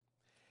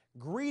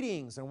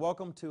Greetings and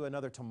welcome to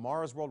another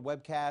Tomorrow's World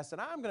webcast,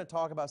 and I'm going to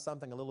talk about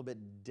something a little bit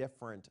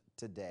different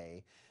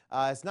today.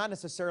 It's not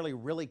necessarily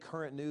really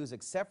current news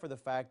except for the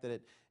fact that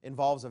it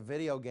involves a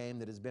video game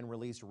that has been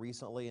released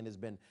recently and has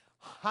been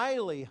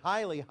highly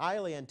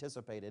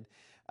anticipated.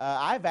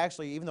 I've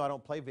actually, even though I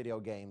don't play video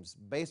games,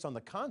 based on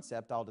the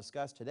concept I'll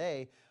discuss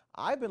today,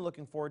 I've been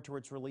looking forward to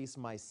its release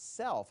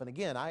myself. And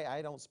again,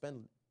 I don't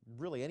spend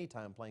really any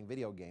time playing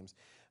video games,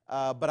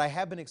 but I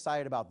have been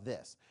excited about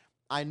this.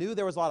 I knew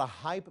there was a lot of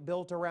hype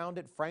built around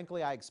it.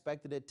 Frankly, I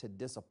expected it to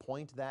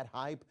disappoint that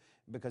hype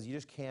because you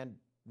just can't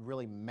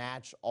really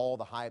match all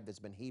the hype that's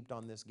been heaped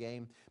on this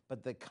game.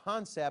 But the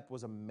concept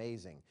was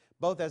amazing,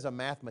 both as a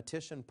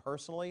mathematician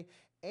personally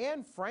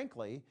and,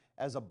 frankly,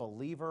 as a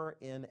believer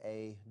in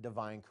a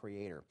divine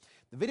creator.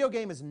 The video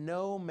game is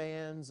No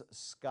Man's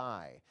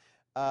Sky.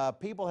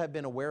 People have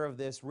been aware of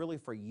this really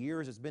for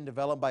years. It's been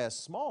developed by a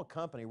small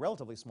company,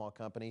 relatively small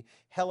company.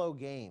 Hello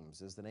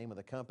Games is the name of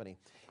the company.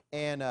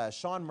 And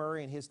Sean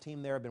Murray and his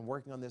team there have been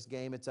working on this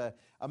game. It's an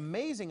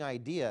amazing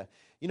idea.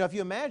 You know, if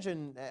you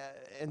imagine,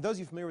 and those of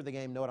you familiar with the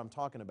game know what I'm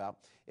talking about,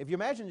 if you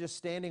imagine just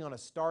standing on a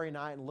starry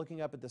night and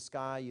looking up at the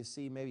sky, you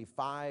see maybe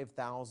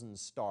 5,000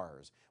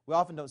 stars. We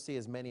often don't see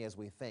as many as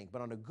we think,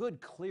 but on a good,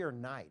 clear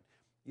night,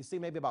 you see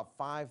maybe about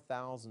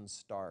 5,000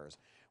 stars.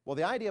 Well,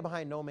 the idea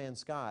behind No Man's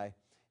Sky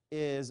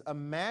is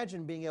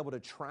imagine being able to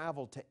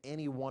travel to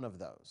any one of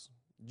those,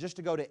 just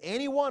to go to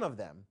any one of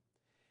them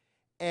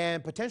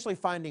and potentially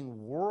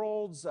finding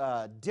worlds,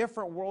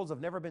 different worlds have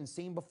never been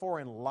seen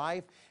before in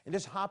life, and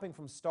just hopping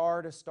from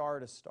star to star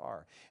to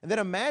star. And then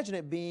imagine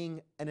it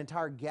being an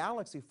entire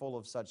galaxy full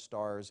of such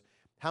stars.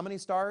 How many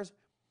stars?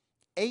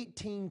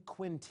 18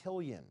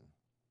 quintillion.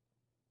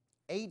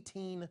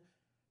 18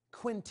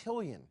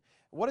 quintillion.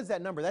 What is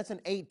that number? That's an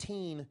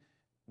 18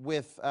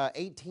 with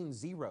 18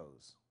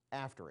 zeros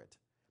after it.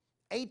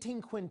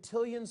 18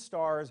 quintillion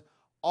stars,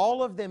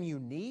 all of them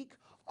unique,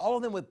 all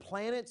of them with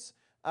planets,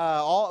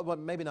 well,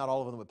 maybe not all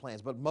of them with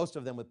planets, but most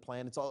of them with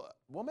planets.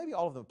 Well, maybe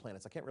all of them with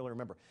planets. I can't really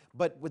remember.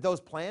 But with those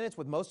planets,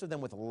 with most of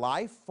them with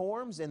life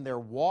forms in their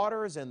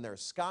waters and their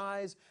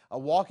skies,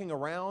 walking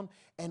around,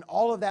 and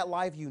all of that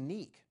life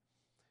unique.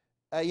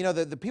 You know,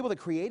 the people that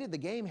created the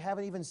game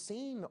haven't even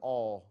seen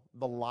all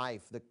the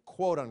life, the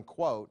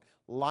quote-unquote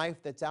life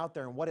that's out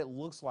there and what it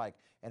looks like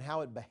and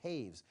how it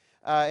behaves.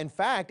 In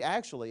fact,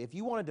 actually, if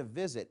you wanted to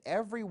visit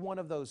every one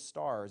of those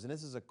stars, and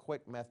this is a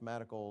quick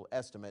mathematical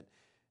estimate,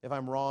 if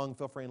I'm wrong,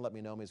 feel free and let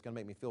me know. It's going to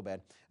make me feel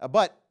bad.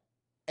 But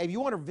if you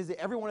want to visit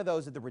every one of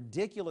those at the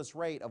ridiculous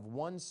rate of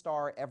one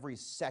star every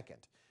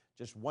second,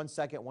 just 1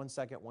 second, 1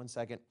 second, 1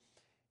 second,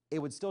 it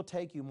would still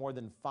take you more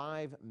than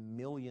 5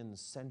 million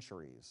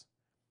centuries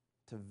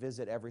to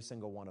visit every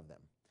single one of them.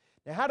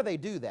 Now, how do they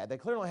do that? They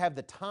clearly have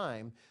the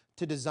time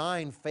to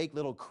design fake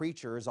little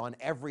creatures on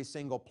every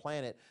single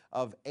planet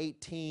of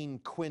 18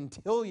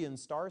 quintillion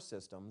star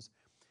systems.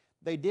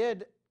 They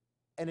did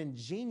an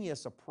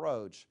ingenious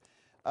approach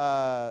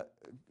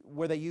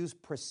where they use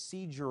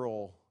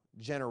procedural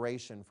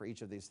generation for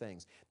each of these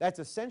things. That's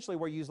essentially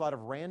where you use a lot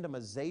of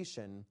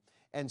randomization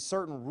and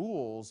certain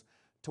rules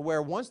to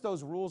where once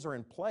those rules are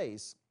in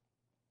place,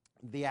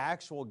 the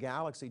actual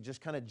galaxy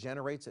just kind of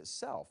generates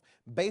itself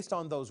based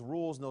on those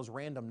rules and those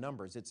random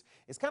numbers. It's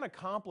kind of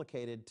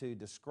complicated to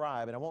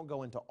describe, and I won't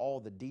go into all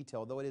the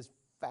detail, though it is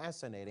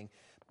fascinating.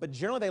 But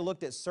generally, they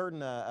looked at certain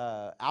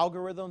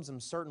algorithms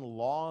and certain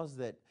laws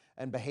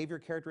and behavior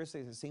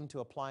characteristics that seem to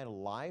apply to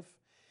life,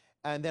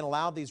 and then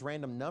allowed these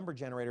random number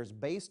generators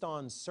based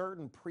on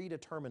certain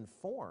predetermined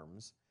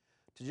forms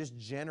to just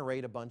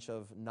generate a bunch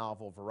of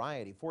novel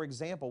variety. For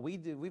example,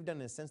 we've done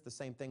in a sense the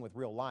same thing with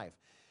real life.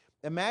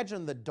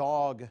 Imagine the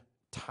dog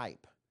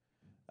type,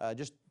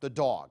 just the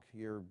dog,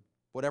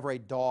 whatever a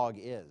dog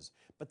is.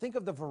 But think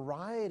of the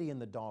variety in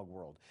the dog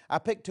world. I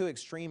picked two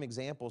extreme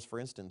examples, for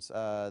instance.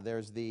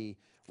 There's the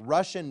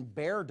Russian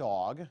bear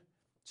dog.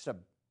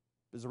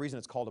 There's a reason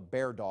it's called a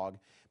bear dog.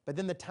 But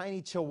then the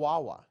tiny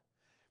Chihuahua.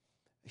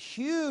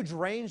 Huge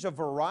range of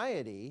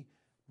variety,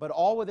 but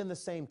all within the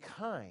same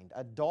kind,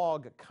 a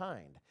dog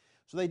kind.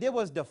 So what they did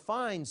was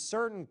define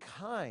certain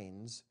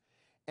kinds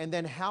and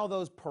then how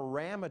those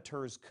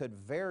parameters could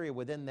vary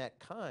within that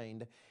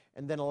kind,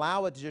 and then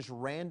allow it to just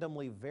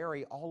randomly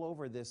vary all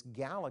over this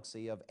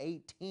galaxy of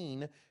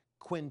 18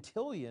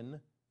 quintillion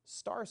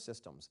star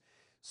systems,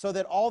 so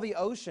that all the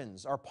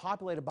oceans are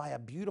populated by a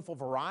beautiful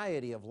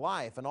variety of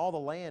life, and all the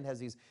land has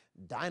these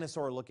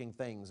dinosaur-looking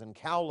things and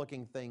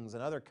cow-looking things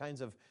and other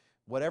kinds of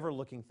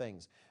whatever-looking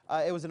things.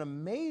 It was an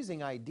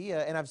amazing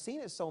idea, and I've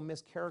seen it so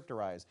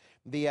mischaracterized.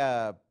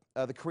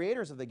 The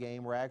creators of the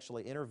game were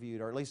actually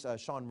interviewed, or at least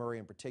Sean Murray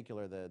in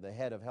particular, the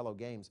head of Hello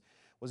Games,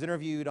 was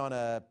interviewed on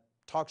a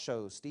talk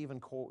show, Stephen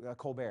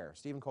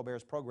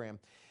Colbert's program.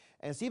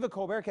 And Stephen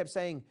Colbert kept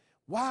saying,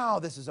 wow,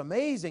 this is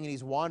amazing. And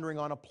he's wandering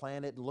on a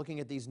planet, looking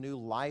at these new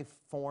life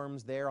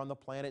forms there on the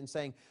planet and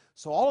saying,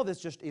 so all of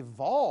this just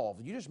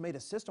evolved. You just made a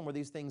system where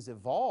these things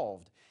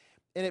evolved.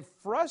 And it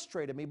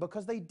frustrated me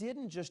because they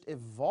didn't just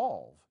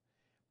evolve.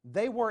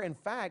 They were, in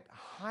fact,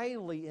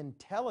 highly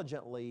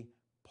intelligently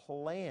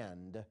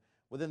planned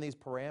within these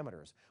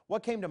parameters.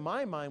 What came to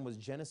my mind was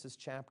Genesis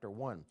chapter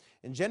 1.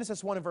 In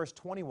Genesis 1 and verse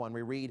 21,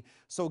 we read,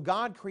 "So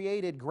God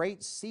created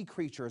great sea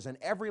creatures and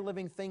every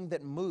living thing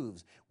that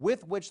moves,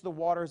 with which the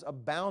waters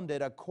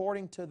abounded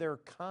according to their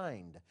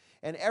kind,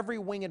 and every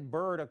winged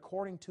bird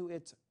according to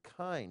its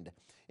kind."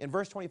 In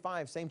verse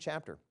 25, same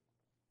chapter,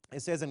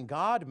 it says, "And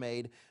God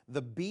made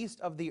the beast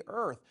of the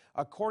earth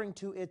according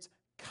to its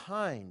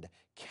kind,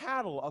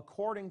 cattle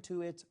according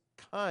to its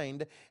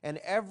kind, and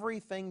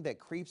everything that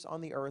creeps on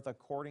the earth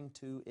according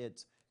to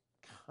its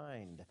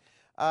kind."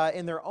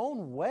 In their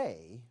own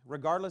way,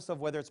 regardless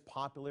of whether it's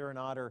popular or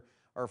not,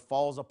 or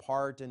falls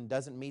apart and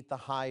doesn't meet the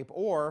hype,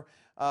 or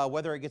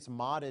whether it gets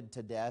modded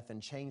to death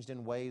and changed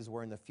in ways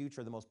where in the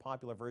future the most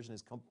popular version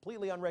is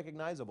completely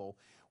unrecognizable,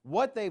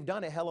 what they've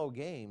done at Hello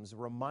Games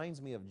reminds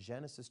me of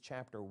Genesis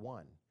chapter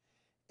 1.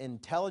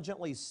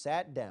 Intelligently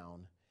sat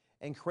down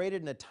and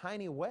created in a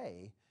tiny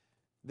way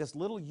this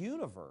little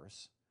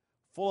universe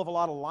full of a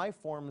lot of life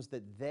forms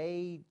that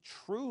they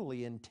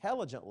truly,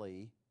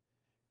 intelligently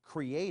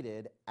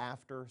created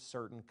after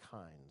certain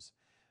kinds.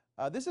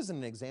 This isn't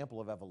an example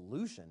of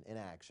evolution in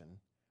action.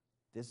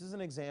 This is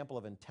an example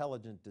of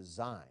intelligent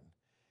design.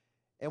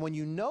 And when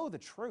you know the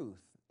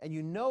truth and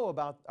you know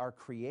about our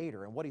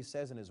Creator and what He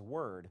says in His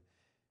Word,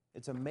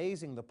 it's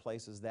amazing the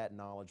places that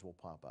knowledge will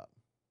pop up.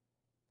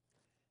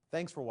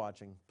 Thanks for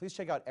watching. Please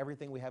check out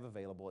everything we have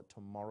available at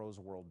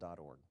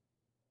tomorrowsworld.org.